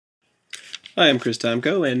Hi, I'm Chris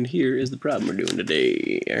Tomko, and here is the problem we're doing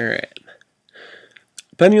today. Alright.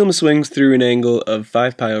 Pendulum swings through an angle of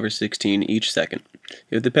 5 pi over 16 each second.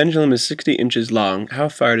 If the pendulum is 60 inches long, how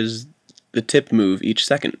far does the tip move each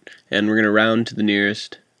second? And we're going to round to the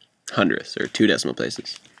nearest hundredths, or 2 decimal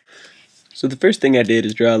places. So the first thing I did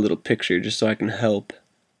is draw a little picture just so I can help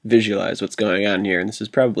visualize what's going on here, and this is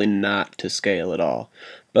probably not to scale at all.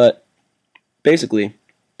 But basically,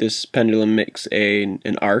 this pendulum makes an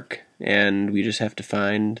arc, and we just have to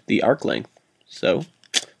find the arc length. So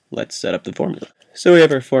let's set up the formula. So we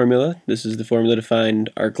have our formula. This is the formula to find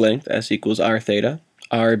arc length, S equals r theta,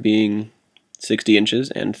 r being 60 inches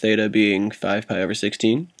and theta being 5 pi over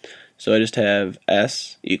 16. So I just have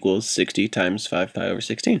S equals 60 times 5 pi over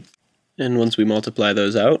 16. And once we multiply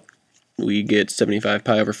those out, we get 75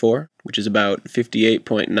 pi over 4, which is about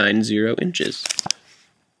 58.90 inches.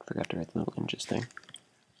 Forgot to write the little inches thing.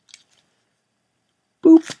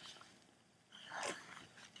 Boop.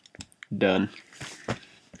 Done.